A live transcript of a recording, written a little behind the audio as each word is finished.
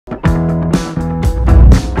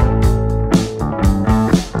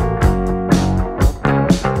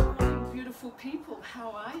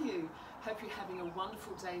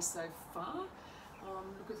so far.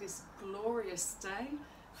 Look at this glorious day,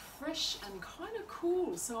 fresh and kind of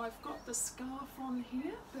cool. So I've got the scarf on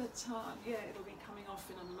here, but yeah, it'll be coming off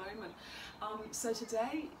in a moment. So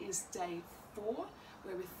today is day 4.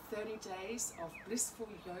 We're with 30 days of blissful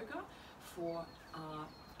yoga for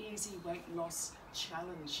easy weight loss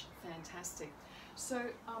challenge. Fantastic. So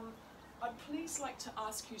I'd please like to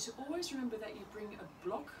ask you to always remember that you bring a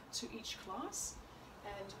block to each class,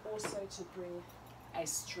 and also to bring a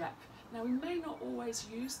strap. Now, we may not always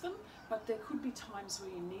use them, but there could be times where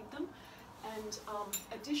you need them. And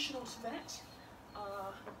additional to that,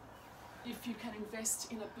 if you can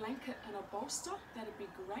invest in a blanket and a bolster, that'd be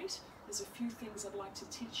great. There's a few things I'd like to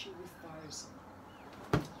teach you with those.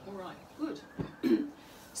 All right, good.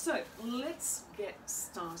 So let's get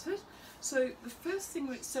started. So the first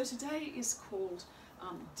thing, so today is called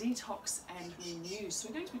Detox and Renew. So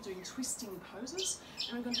we're going to be doing twisting poses,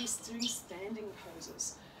 and we're going to be doing standing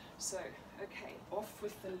poses. So, okay, off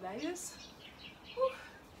with the layers. Whew.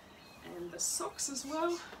 And the socks as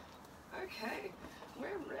well. Okay,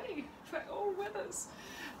 we're ready for all weathers.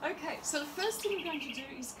 Okay, so the first thing we're going to do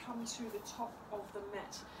is come to the top of the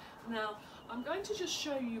mat. Now, I'm going to just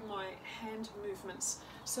show you my hand movements.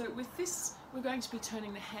 So with this, we're going to be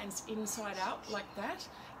turning the hands inside out like that.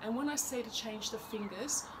 And when I say to change the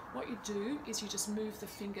fingers, what you do is you just move the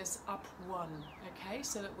fingers up one, okay?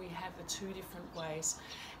 So that we have the 2 different ways.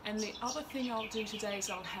 And the other thing I'll do today is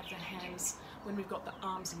I'll have the hands, when we've got the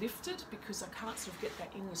arms lifted, because I can't sort of get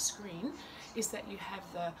that in the screen, is that you have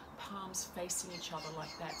the palms facing each other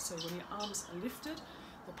like that. So when your arms are lifted,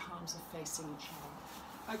 the palms are facing each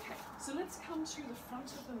other. Okay, so let's come to the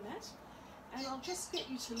front of the mat, and I'll just get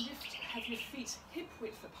you to lift, have your feet hip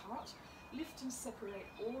width apart, lift and separate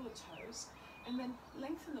all the toes, and then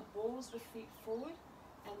lengthen the balls of the feet forward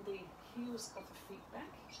and the heels of the feet back,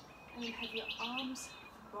 and then have your arms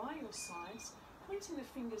by your sides, pointing the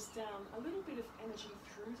fingers down, a little bit of energy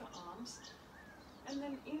through the arms, and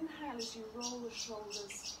then inhale as you roll the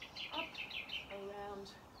shoulders up, around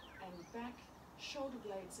and back, shoulder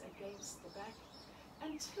blades against the back,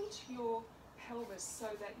 and tilt your pelvis so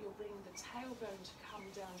that you'll bring the tailbone to come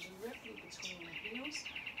down directly between the heels,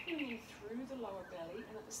 bringing through the lower belly,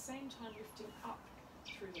 and at the same time lifting up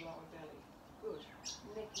through the lower belly. Good.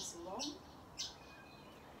 Neck is long,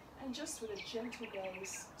 and just with a gentle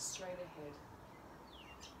gaze straight ahead.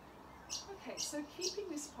 Okay, so keeping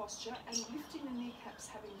this posture and lifting the kneecaps,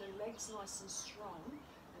 having the legs nice and strong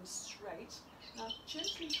and straight. Now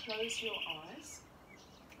gently close your eyes,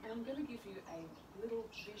 and I'm going to give you a little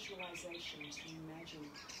visualization to imagine.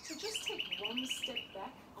 So just take one step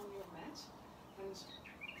back on your mat and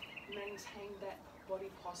maintain that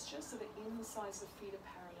body posture so the insides of the feet are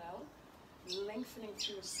parallel, lengthening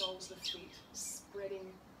through the soles of the feet, spreading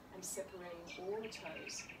and separating all the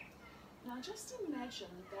toes. Now just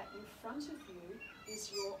imagine that in front of you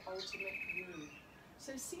is your ultimate you.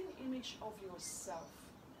 So see an image of yourself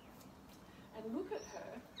and look at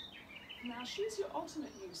her. Now she's your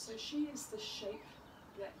ultimate you, so she is the shape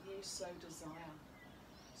that you so desire.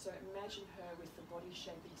 So imagine her with the body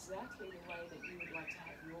shape exactly the way that you would like to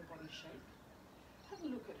have your body shape. Have a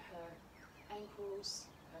look at her ankles,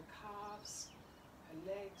 her calves,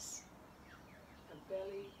 her legs, her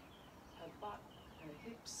belly, her butt, her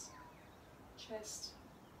hips, chest,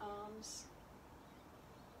 arms,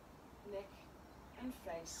 neck and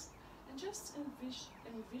face, and just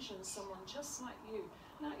envision someone just like you.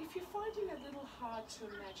 Now if you're finding it a little hard to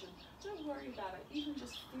imagine, don't worry about it. Even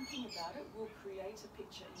just thinking about it will create a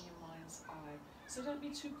picture in your mind's eye. So don't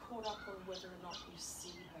be too caught up on whether or not you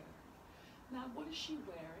see her. Now what is she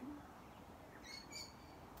wearing?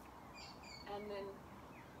 And then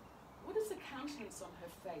what is the countenance on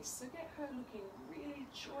her face? So get her looking really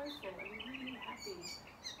joyful and really happy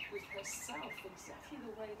with herself, exactly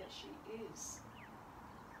the way that she is.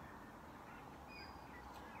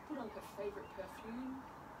 Put on her favourite perfume,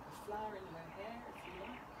 a flower in her hair if you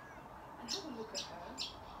like, and have a look at her.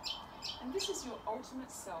 And this is your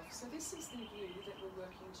ultimate self, so this is the you that we're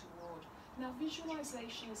working toward. Now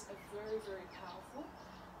visualizations are very, very powerful,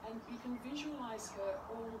 and you can visualize her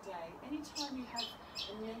all day. Anytime you have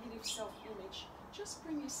a negative self-image, just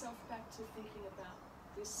bring yourself back to thinking about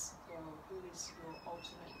this girl who is your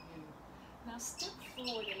ultimate you. Now step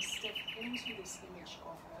forward and step into this image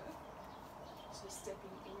of her. So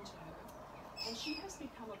stepping into her, and she has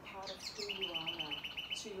become a part of who you are now,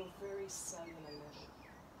 to your very cellular level.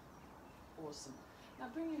 Awesome. Now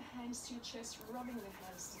bring your hands to your chest, rubbing the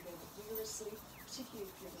hands together vigorously, particularly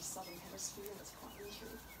if you're in the southern hemisphere, that's quite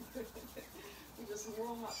wintry. We just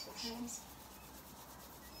warm up the hands.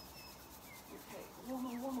 Okay,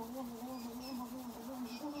 warmer, warmer, warmer, warmer, warmer, warmer, warmer.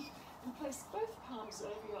 And place both palms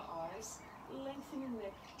over your eyes, lengthening your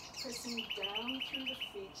neck, pressing down through the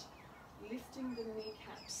feet, lifting the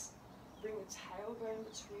kneecaps. Bring the tailbone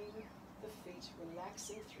between the feet,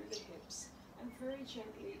 relaxing through the hips, and very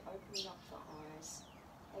gently opening up the eyes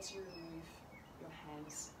as you remove your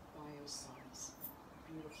hands by your sides.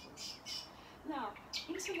 Beautiful. Now,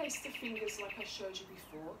 interlace the fingers like I showed you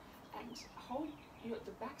before, and hold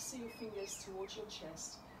the backs of your fingers towards your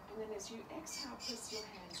chest. And then as you exhale, press your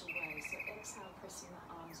hands away. So exhale, pressing the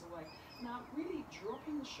arms away. Now, really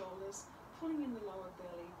dropping the shoulders, pulling in the lower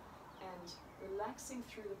belly, and relaxing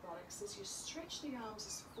through the buttocks as you stretch the arms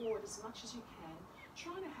as forward as much as you can,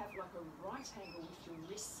 trying to have like a right angle with your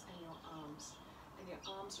wrists and your arms. And your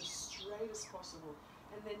arms are straight as possible.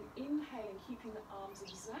 And then inhaling, keeping the arms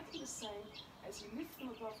exactly the same as you lift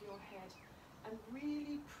them above your head, and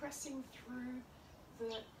really pressing through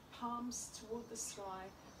the palms toward the sky,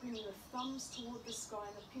 bringing the thumbs toward the sky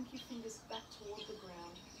and the pinky fingers back toward the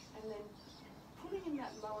ground, and then pulling in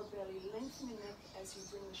that lower belly, lengthening the neck as you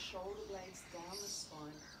bring the shoulder blades down the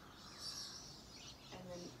spine. And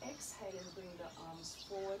then exhaling, bring the arms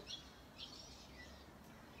forward.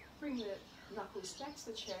 Bring the knuckles back to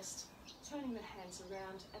the chest, turning the hands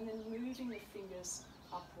around, and then moving the fingers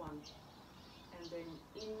up one. And then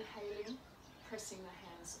inhaling, pressing the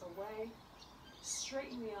hands away,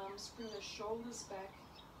 straighten the arms, bring the shoulders back,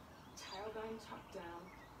 tailbone tucked down,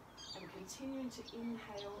 and continuing to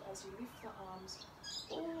inhale as you lift the arms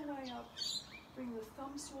all the way up. Bring the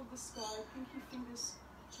thumbs toward the sky, pinky fingers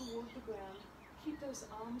toward the ground. Keep those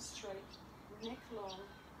arms straight, neck long,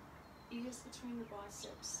 ears between the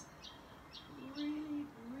biceps. Really,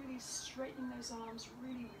 really straightening those arms,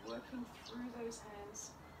 really working through those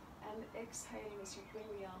hands, and exhaling as you bring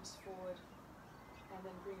the arms forward, and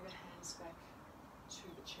then bring the hands back to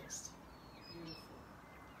the chest. Beautiful.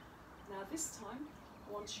 Now this time,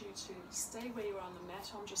 I want you to stay where you are on the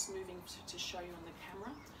mat. I'm just moving to show you on the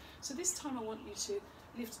camera. So this time I want you to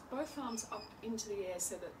lift both arms up into the air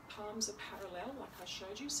so that palms are parallel, like I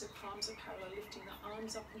showed you. So palms are parallel, lifting the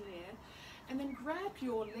arms up in the air. And then grab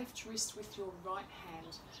your left wrist with your right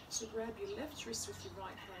hand. So grab your left wrist with your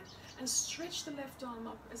right hand and stretch the left arm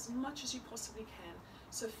up as much as you possibly can.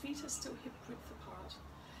 So feet are still hip width apart.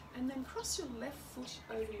 And then cross your left foot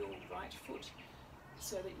over your right foot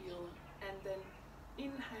so that you'll, and then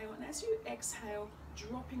inhale, and as you exhale,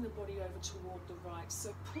 dropping the body over toward the right.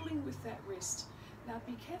 So pulling with that wrist. Now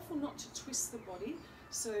be careful not to twist the body.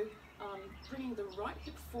 So bringing the right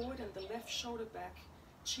hip forward and the left shoulder back,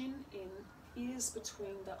 chin in, ears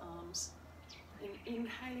between the arms, and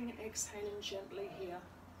inhaling and exhaling gently here.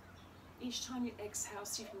 Each time you exhale,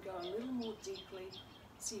 see if you can go a little more deeply.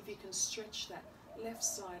 See if you can stretch that left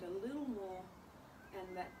side a little more,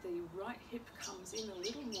 and that the right hip comes in a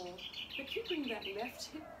little more, but keeping that left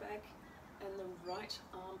hip back and the right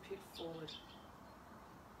armpit forward.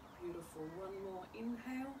 Beautiful. One more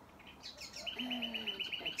inhale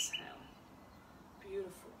and exhale.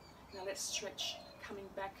 Beautiful. Now let's stretch, coming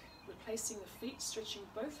back, replacing the feet, stretching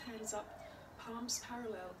both hands up, palms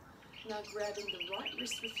parallel. Now grabbing the right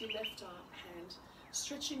wrist with your left hand,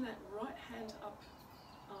 stretching that right hand up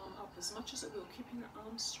as much as it will, keeping the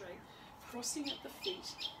arms straight, crossing at the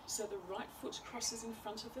feet so the right foot crosses in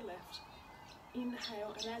front of the left.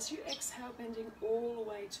 Inhale, and as you exhale, bending all the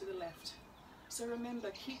way to the left. So remember,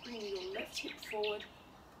 keep bringing your left hip forward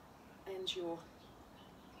and your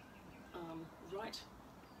right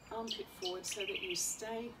armpit forward so that you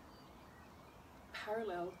stay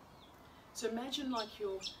parallel. So imagine like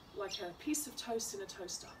you're like a piece of toast in a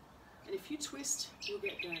toaster, and if you twist, you'll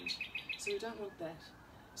get burned. So you don't want that.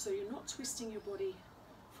 So you're not twisting your body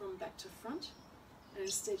from back to front, and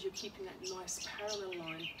instead you're keeping that nice parallel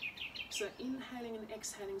line. So inhaling and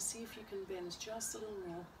exhaling, see if you can bend just a little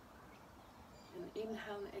more, and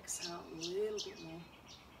inhale and exhale a little bit more.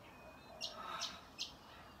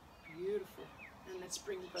 Beautiful. And let's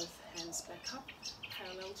bring both hands back up,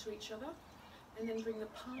 parallel to each other, and then bring the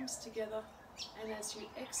palms together, and as you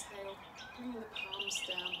exhale, bring the palms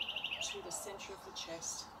down to the center of the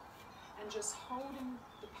chest, and just holding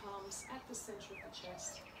the palms at the center of the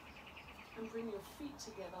chest, and bring your feet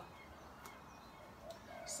together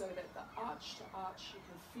so that the arch to arch, you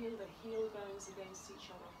can feel the heel bones against each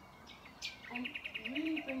other, and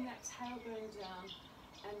really bring that tailbone down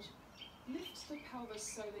and lift the pelvis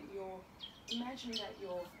so that imagine that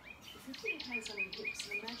if you put your hands on your hips,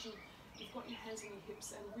 and imagine you've got your hands on your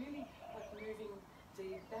hips and really like moving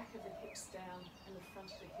the back of the hips down and the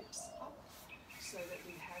front of the hips up so that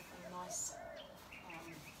we have a nice,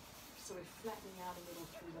 so we're flattening out a little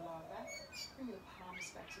through the lower back. Bring the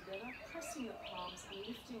palms back together, pressing the palms and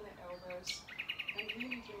lifting the elbows, And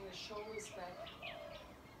really bring the shoulders back,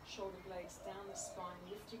 shoulder blades down the spine,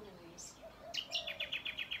 lifting the knees.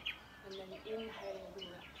 And then inhaling, bring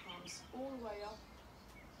that palms all the way up.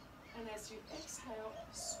 And as you exhale,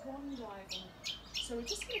 swan diving. So we're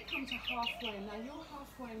just going to come to halfway. Now your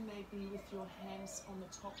halfway may be with your hands on the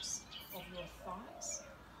tops of your thighs,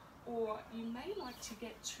 or you may like to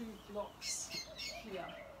get 2 blocks here.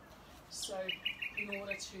 So in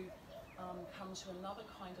order to come to another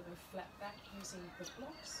kind of a flat back using the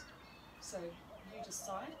blocks. So you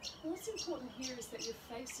decide. What's important here is that your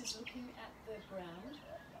face is looking at the ground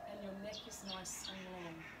and your neck is nice and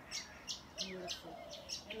long. Beautiful.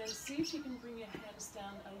 And then see if you can bring your hands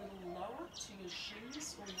down a little lower to your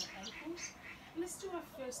shins or your ankles. And let's do our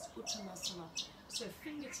first Uttanasana. So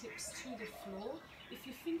fingertips to the floor. If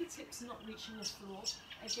your fingertips are not reaching the floor,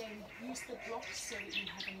 again, use the blocks so that you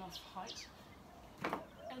have enough height.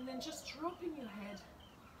 And then just dropping your head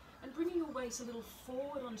and bringing your weight a little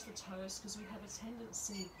forward onto the toes, because we have a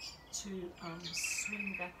tendency to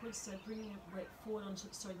swing backwards. So bringing your weight forward onto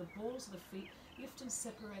the balls of the feet. Lift and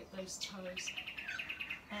separate those toes,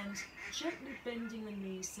 and gently bending the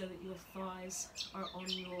knees so that your thighs are on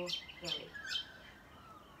your belly.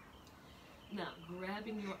 Now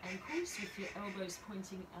grabbing your ankles with your elbows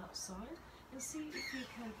pointing outside, and see if you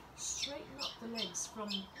can straighten up the legs from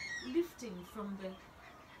lifting from the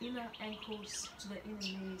inner ankles to the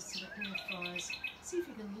inner knees to the inner thighs. See if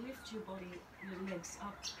you can lift your body, your legs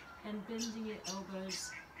up, and bending your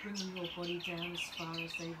elbows, bringing your body down as far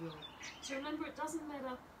as they will. So remember, it doesn't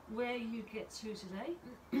matter where you get to today,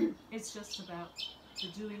 it's just about the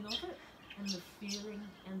doing of it and the feeling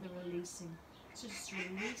and the releasing. So just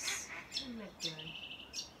release and let go.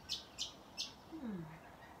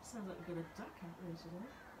 Sounds like we've got a duck out there today.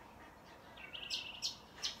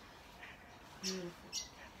 Beautiful.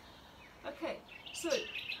 Okay, so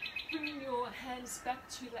bringing your hands back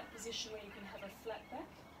to that position where you can have a flat back,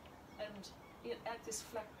 and at this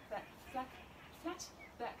flat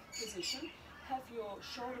back position, have your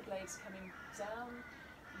shoulder blades coming down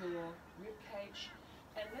your rib cage,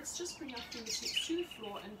 and let's just bring our fingertips to the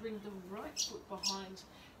floor and bring the right foot behind,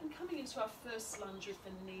 and coming into our first lunge with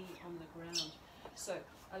the knee on the ground. So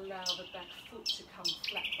allow the back foot to come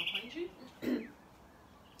flat behind you.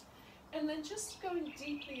 And then just going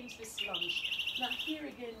deeply into this lunge. Now here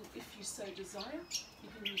again, if you so desire, you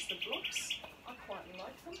can use the blocks. I quite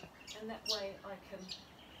like them, and that way I can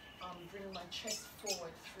bring my chest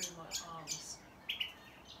forward through my arms.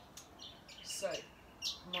 So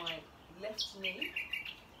my left knee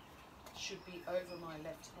should be over my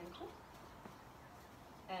left ankle,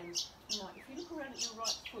 and now if you look around at your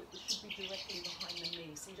right foot, it should be directly behind the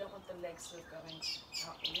knee. So you don't want the legs that are going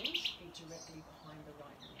out and in, it should be directly behind the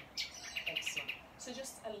right knee. Excellent. So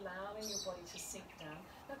just allowing your body to sink down.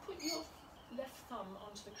 Now put your left thumb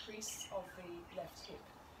onto the crease of the left hip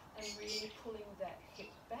and really pulling that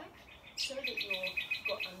hip back so that you've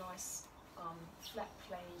got a nice flat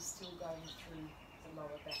plane still going through the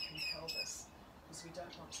lower back and pelvis, because we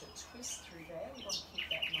don't want to twist through there, we want to keep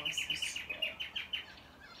that nice and square.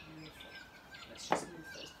 Beautiful. Let's just move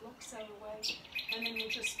those blocks out of the way, and then we'll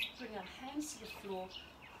just bring our hands to the floor,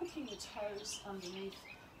 hooking the toes underneath,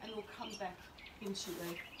 and we'll come back into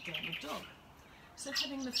a downward dog. So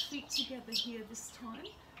having the feet together here this time,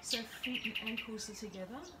 so feet and ankles are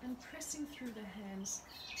together, and pressing through the hands,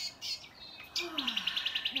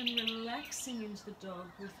 and relaxing into the dog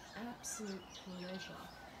with absolute pleasure.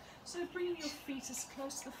 So bringing your feet as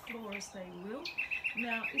close to the floor as they will.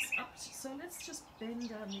 Now it's up to, so let's just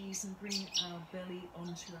bend our knees and bring our belly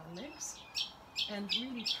onto our legs, and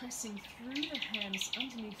really pressing through the hands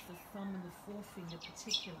underneath the thumb and the forefinger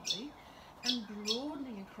particularly, and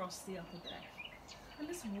broadening across the upper back. And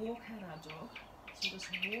let's walk out our dog. So just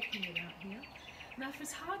walking it out here. Now if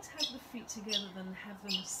it's hard to have the feet together, then have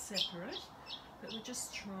them separate, but we're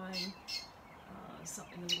just trying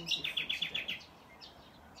something a little different today.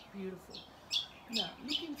 Beautiful. Now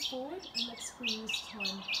looking forward, and let's bring this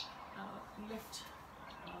time left,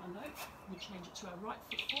 we'll change it to our right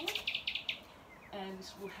foot forward, and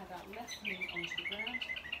we'll have our left knee onto the ground.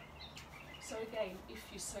 So again, if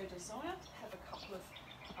you so desire, have a couple of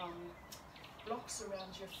blocks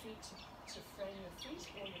around your feet to frame your feet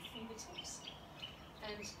or your fingertips,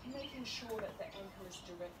 and making sure that the ankle is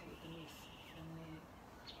directly beneath the knee.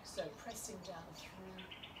 So pressing down through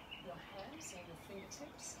your hands and your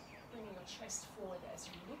fingertips, bringing your chest forward as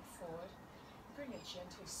you look forward, bring a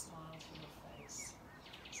gentle smile to your face.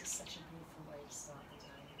 This is such a beautiful way to start the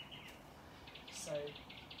day. So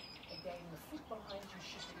again, the foot behind you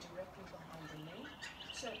should be directly behind the knee.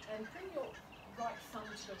 So, and bring your right thumb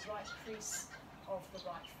to the right crease of the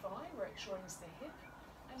right thigh where it joins the hip,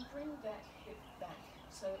 and bring that hip back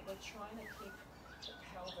so that we're trying to keep the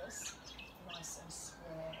pelvis nice and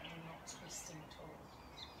square and not twisting at all.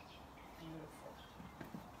 Beautiful.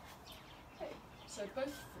 Okay, so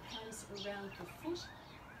both hands around the foot,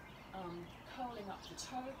 curling up the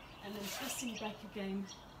toe, and then pressing back again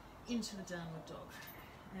into the downward dog,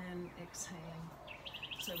 and exhaling.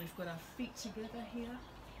 So we've got our feet together here,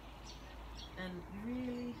 and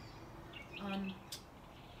really,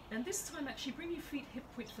 and this time actually bring your feet hip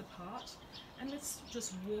width apart, and let's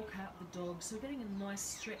just walk out the dog. So we're getting a nice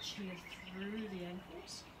stretch here through the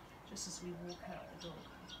ankles, just as we walk out the dog.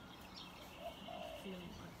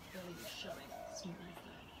 Feeling my belly is showing. Let's move that.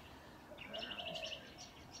 Right.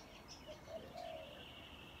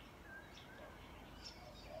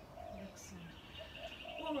 Excellent.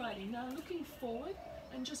 Alrighty, now looking forward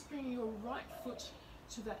and just bringing your right foot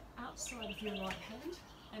to the outside of your right hand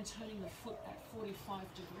and turning the foot at 45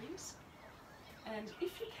 degrees. And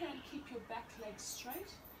if you can, keep your back leg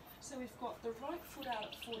straight. So we've got the right foot out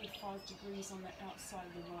at 45 degrees on the outside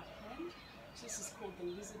of the right hand. So this is called the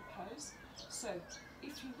lizard pose. So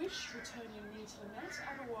if you wish, return your knee to the mat,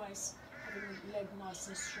 otherwise having the leg nice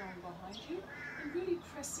and strong behind you, and really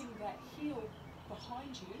pressing that heel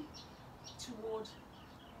behind you toward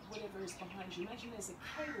whatever is behind you. Imagine there's a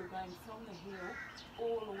cable going from the heel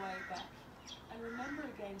all the way back. And remember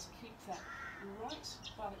again to keep that right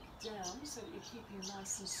buttock down so that you're keeping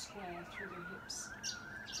nice and square through the hips.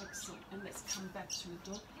 Excellent. And let's come back to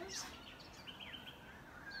the dog pose.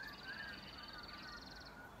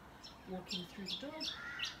 Walking through the dog.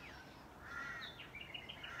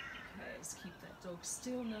 Okay, let's keep that dog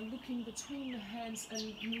still. Now looking between the hands and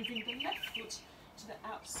moving the left foot to the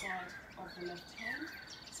outside of the left hand.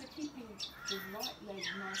 So keeping the right leg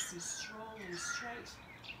nice and strong and straight.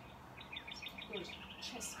 Good.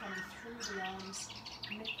 Chest coming through the arms,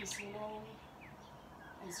 neck is long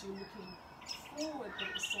as you're looking forward but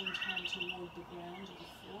at the same time toward the ground or the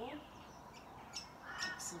floor.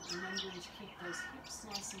 Excellent. Remembering to keep those hips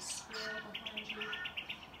nice and square behind you.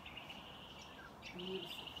 Beautiful.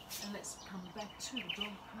 And let's come back to the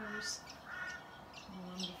dog pose.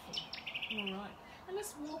 Wonderful. Alright. And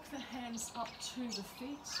let's walk the hands up to the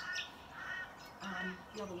feet.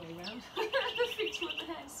 The other way around. The feet toward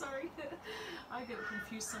the hands, sorry. I get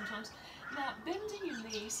confused sometimes. Now, bending your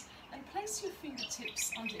knees and place your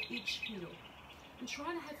fingertips under each heel. And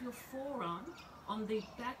try to have your forearm on the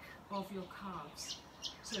back of your calves.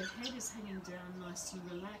 So head is hanging down, nicely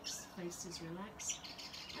relaxed, face is relaxed.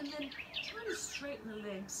 And then try to straighten the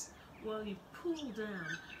legs while you pull down.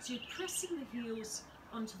 So you're pressing the heels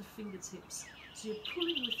onto the fingertips. So you're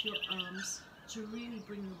pulling with your arms to really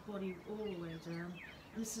bring the body all the way down.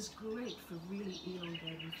 And this is great for really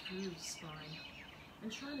elongating through the spine.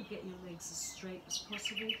 And trying to get your legs as straight as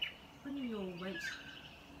possible, bringing your weight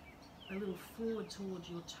a little forward towards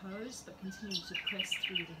your toes, but continuing to press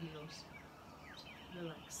through the heels.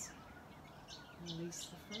 Relax. Release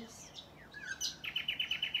the face.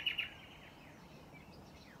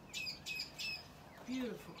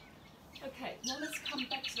 Beautiful. Okay, now let's come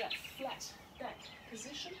back to that flat back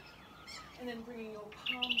position, and then bringing your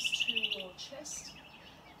palms to your chest,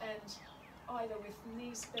 and either with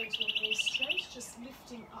knees bent or knees straight, just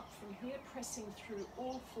lifting up from here, pressing through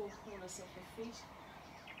all four corners of the feet,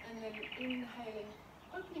 and then inhaling,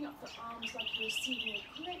 opening up the arms like you're receiving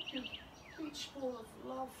a great big beach ball of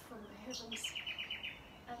love from the heavens,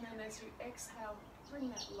 and then as you exhale, bring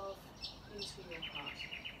that love into your heart.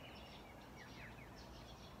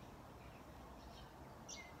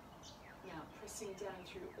 Now pressing down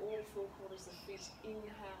through all four corners of the feet,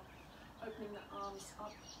 inhale, opening the arms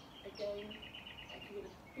up again, like you get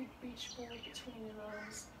a big beach ball between your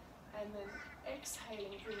arms, and then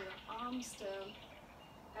exhaling, bringing the arms down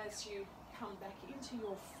as you come back into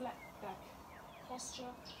your flat back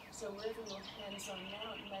posture. So wherever your hands are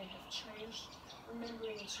now, it may have changed.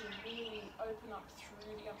 Remembering to really open up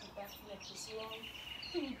through the upper back, neck is long.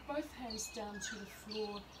 Bringing both hands down to the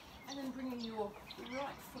floor, and then bringing your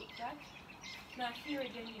right foot back. Now here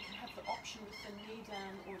again you can have the option with the knee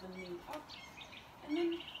down or the knee up. And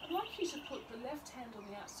then I'd like you to put the left hand on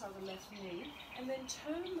the outside of the left knee, and then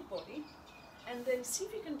turn the body, and then see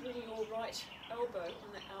if you can bring your right elbow on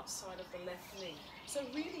the outside of the left knee. So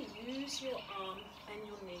really use your arm and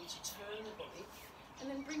your knee to turn the body, and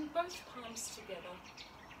then bring both palms together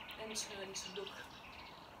and turn to look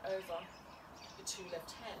over the two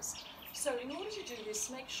left hands. So in order to do this,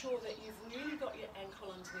 make sure that you've really got your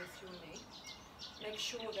ankle underneath your knee. Make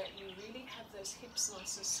sure that you really have those hips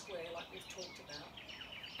nice and square like we've talked about,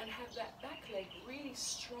 and have that back leg really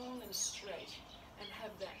strong and straight, and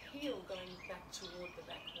have that heel going back toward the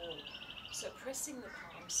back wall. So pressing the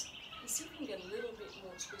palms, and see if you can get a little bit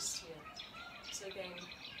more twist here. So again,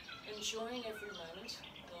 enjoying every moment,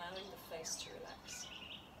 allowing the face to relax.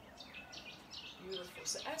 Beautiful.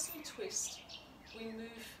 So as we twist, we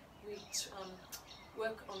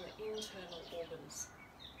work on the internal organs.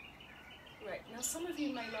 Great. Now some of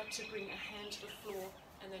you may like to bring a hand to the floor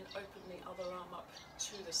and then open the other arm up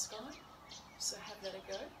to the sky. So have that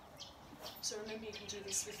a go. So remember, you can do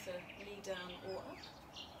this with the knee down or up.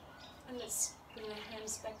 And let's bring our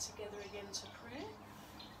hands back together again to prayer.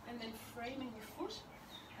 And then framing your foot.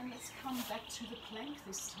 And let's come back to the plank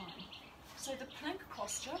this time. So the plank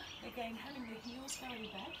posture, again having the heels going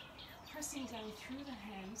back, pressing down through the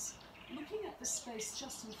hands, looking at the space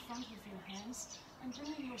just in front of your hands, and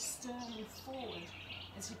bringing your sternum forward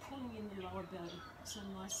as you're pulling in the lower belly, so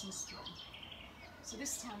nice and strong. So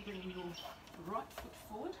this time bringing your right foot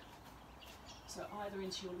forward, so either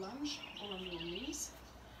into your lunge or on your knees.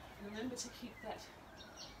 And remember to keep that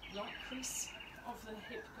right crease of the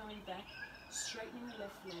hip going back, straightening the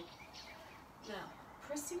left leg. Now,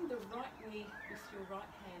 pressing the right knee with your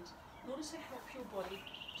right hand in order to help your body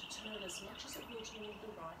to turn as much as it will toward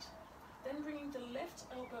the right. Then bringing the left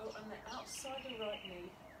elbow on the outside the right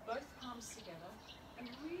knee, both palms together, and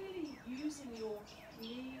really using your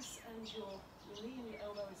knees and your knee and your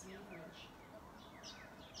elbow as leverage.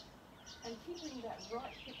 And keeping that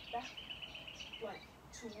right hip back, like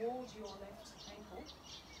toward your left ankle,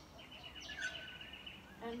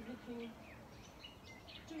 and looking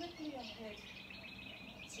directly ahead.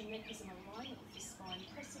 So neck is in alignment with the spine,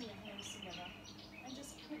 pressing the hands together, and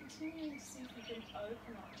just continuing to see if you can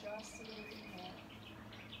open up just a little bit more.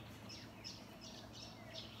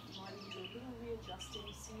 You might even do a little readjusting,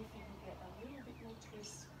 see if you can get a little bit more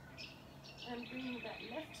twist. And bringing that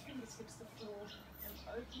left fingertips to the floor and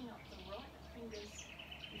opening up the right fingers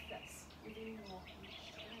if that's within your reach.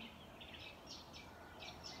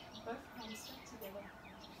 Both hands back together.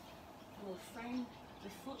 And we'll frame the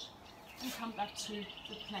foot and come back to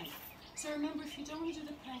the plank. So remember, if you don't want to do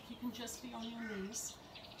the plank, you can just be on your knees.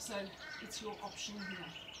 So it's your option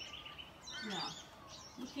here. Now,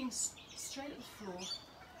 looking straight at the floor,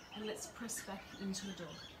 and let's press back into the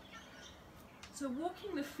dog. So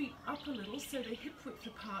walking the feet up a little so they're hip width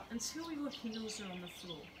apart until your heels are on the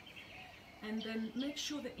floor. And then make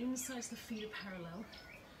sure the insides of the feet are parallel.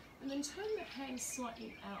 And then turn the hands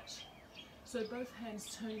slightly out. So both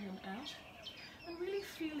hands turning them out. And really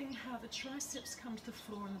feeling how the triceps come to the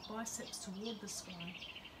floor and the biceps toward the sky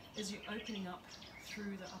as you're opening up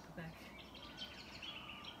through the upper back.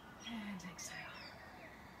 And exhale.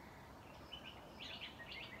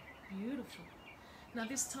 Beautiful. Now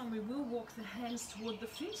this time we will walk the hands toward the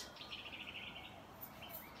feet.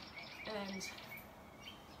 And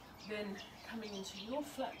then coming into your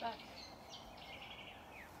flat back.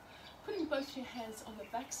 Putting both your hands on the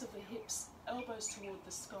backs of the hips, elbows toward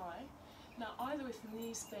the sky. Now either with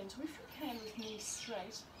knees bent or if you can with knees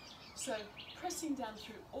straight. So pressing down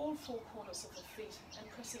through all four corners of the feet and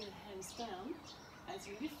pressing the hands down as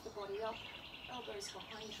you lift the body up, elbows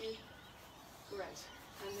behind you. Great.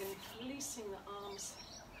 And then releasing the arms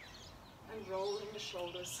and rolling the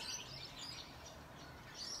shoulders.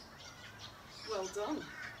 Well done.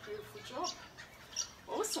 Beautiful job.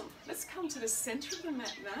 Awesome. Let's come to the center of the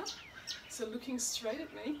mat now. So looking straight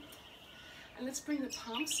at me. And let's bring the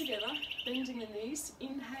palms together, bending the knees.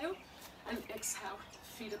 Inhale and exhale,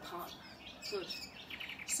 feet apart. Good.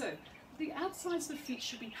 So the outsides of the feet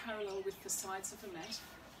should be parallel with the sides of the mat.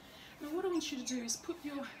 Now what I want you to do is put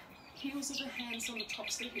your heels of the hands on the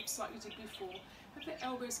tops of the hips like you did before. Have the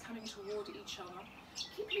elbows coming toward each other.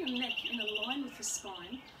 Keeping your neck in a line with the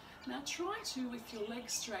spine. Now try to, with your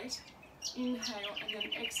legs straight, inhale and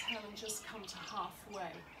then exhale and just come to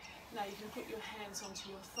halfway. Now you can put your hands onto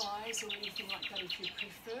your thighs or anything like that if you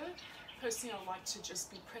prefer. Personally, I like to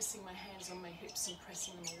just be pressing my hands on my hips and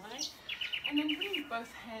pressing them away. And then bring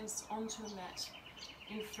both hands onto the mat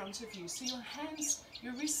in front of you. So your hands,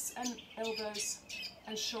 your wrists and elbows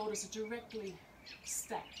and shoulders are directly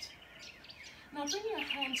stacked. Now bring your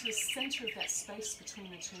hand to the center of that space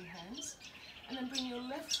between the two hands. And then bring your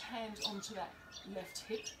left hand onto that left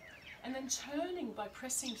hip. And then turning by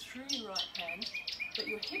pressing through your right hand, but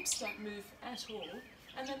your hips don't move at all.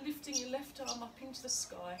 And then lifting your left arm up into the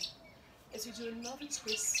sky as you do another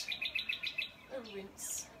twist, a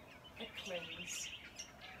rinse, a cleanse,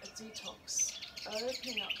 a detox.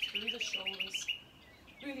 Opening up through the shoulders,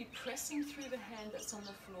 really pressing through the hand that's on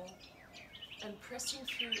the floor and pressing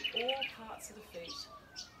through all parts of the feet.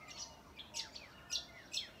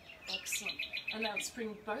 Excellent. And now let's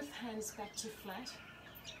bring both hands back to flat.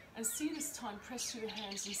 And see this time, press through the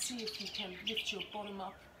hands and see if you can lift your bottom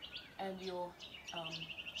up and your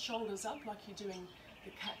shoulders up like you're doing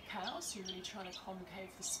the cat-cow, so you're really trying to concave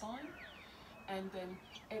the spine. And then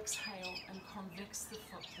exhale and convex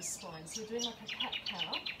the spine. So we're doing like a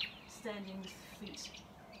cat-cow, standing with the feet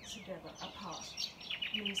together, apart.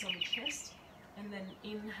 Knees on the chest. And then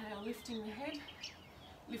inhale, lifting the head,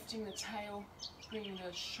 lifting the tail, bringing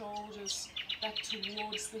the shoulders back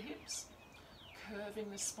towards the hips, curving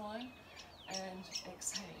the spine, and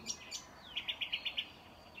exhaling.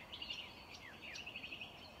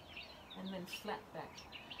 And then flat back.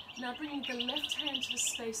 Now bringing the left hand to the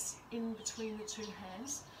space in between the two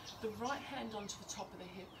hands, the right hand onto the top of the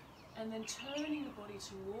hip, and then turning the body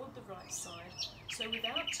toward the right side, so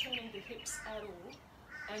without turning the hips at all,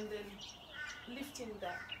 and then lifting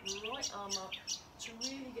that right arm up to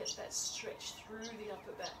really get that stretch through the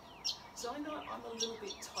upper back. So I know I'm a little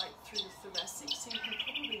bit tight through the thoracic, so you can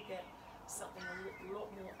probably get something a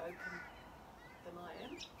lot more open than I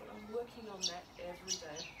am, but I'm working on that every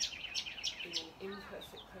day. Being an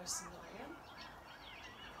imperfect person I am,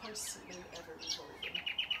 constantly ever evolving.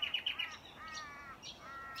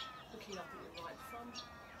 Looking up at your right thumb,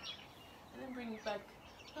 and then bringing back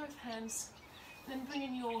both hands, then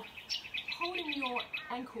holding your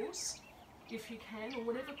ankles, if you can, or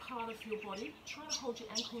whatever part of your body. Try to hold your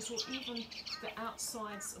ankles or even the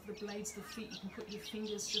outsides of the blades of the feet. You can put your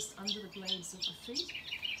fingers just under the blades of the feet.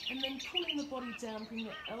 And then pulling the body down, bring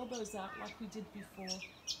your elbows out like we did before.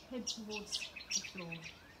 Head towards the floor,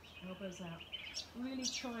 elbows out. Really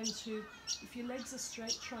trying to, if your legs are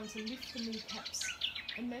straight, trying to lift the kneecaps.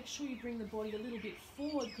 And make sure you bring the body a little bit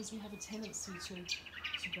forward, because we have a tendency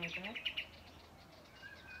to go back.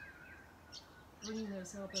 Bringing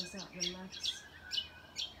those elbows out, relax.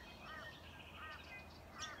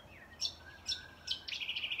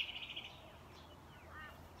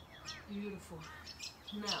 Beautiful.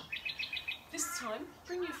 Now, this time,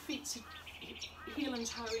 bring your feet to heel and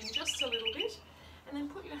toe in just a little bit, and then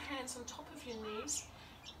put your hands on top of your knees,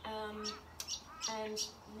 and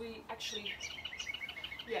we actually,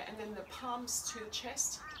 and then the palms to the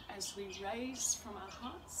chest as we raise from our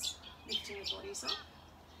hearts, lifting the bodies up,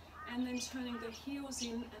 and then turning the heels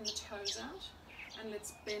in and the toes out, and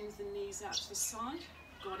let's bend the knees out to the side,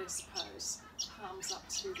 goddess pose, palms up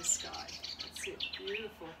to the sky. That's it,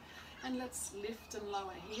 beautiful. And let's lift and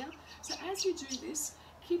lower here. So as you do this,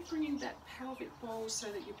 keep bringing that pelvic bowl so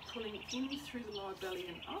that you're pulling in through the lower belly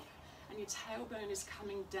and up, and your tailbone is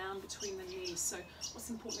coming down between the knees. So what's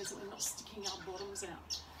important is that we're not sticking our bottoms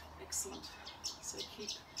out. Excellent. So keep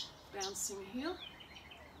bouncing here.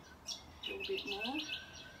 A little bit more.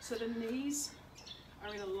 So the knees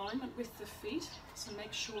are in alignment with the feet. So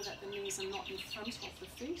make sure that the knees are not in front of the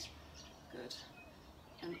feet. Good.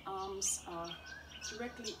 And arms are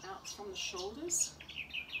directly out from the shoulders.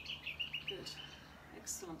 Good.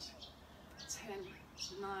 Excellent. 10,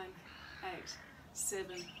 9, 8,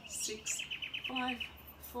 7, 6, 5,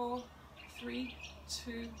 4, 3,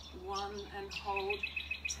 2, 1, and hold.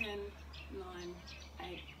 10, 9,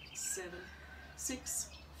 8, 7, 6,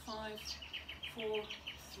 5, 4,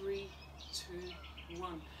 3, 2,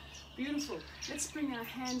 1. Beautiful. Let's bring our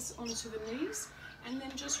hands onto the knees, and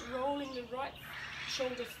then just rolling the right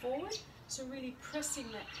shoulder forward. So really pressing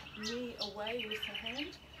that knee away with the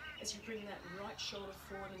hand as you bring that right shoulder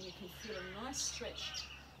forward, and you can feel a nice stretch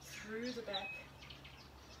through the back.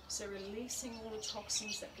 So releasing all the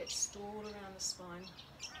toxins that get stored around the spine.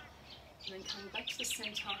 And then coming back to the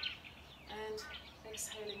center and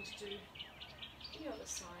exhaling to do the other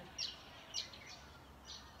side.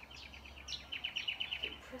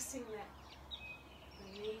 Keep pressing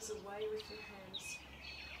the knees away with your hands.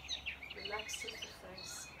 Relax with the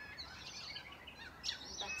face.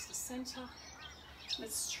 And back to the center.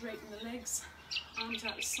 Let's straighten the legs, arms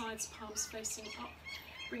out the sides, palms facing up.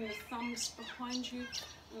 Bring the thumbs behind you,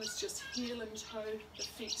 and let's just heel and toe the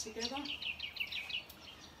feet together.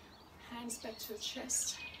 Hands back to the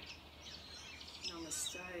chest.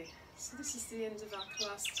 Namaste. So this is the end of our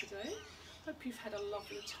class today. Hope you've had a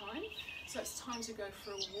lovely time. So it's time to go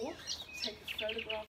for a walk, take a photograph.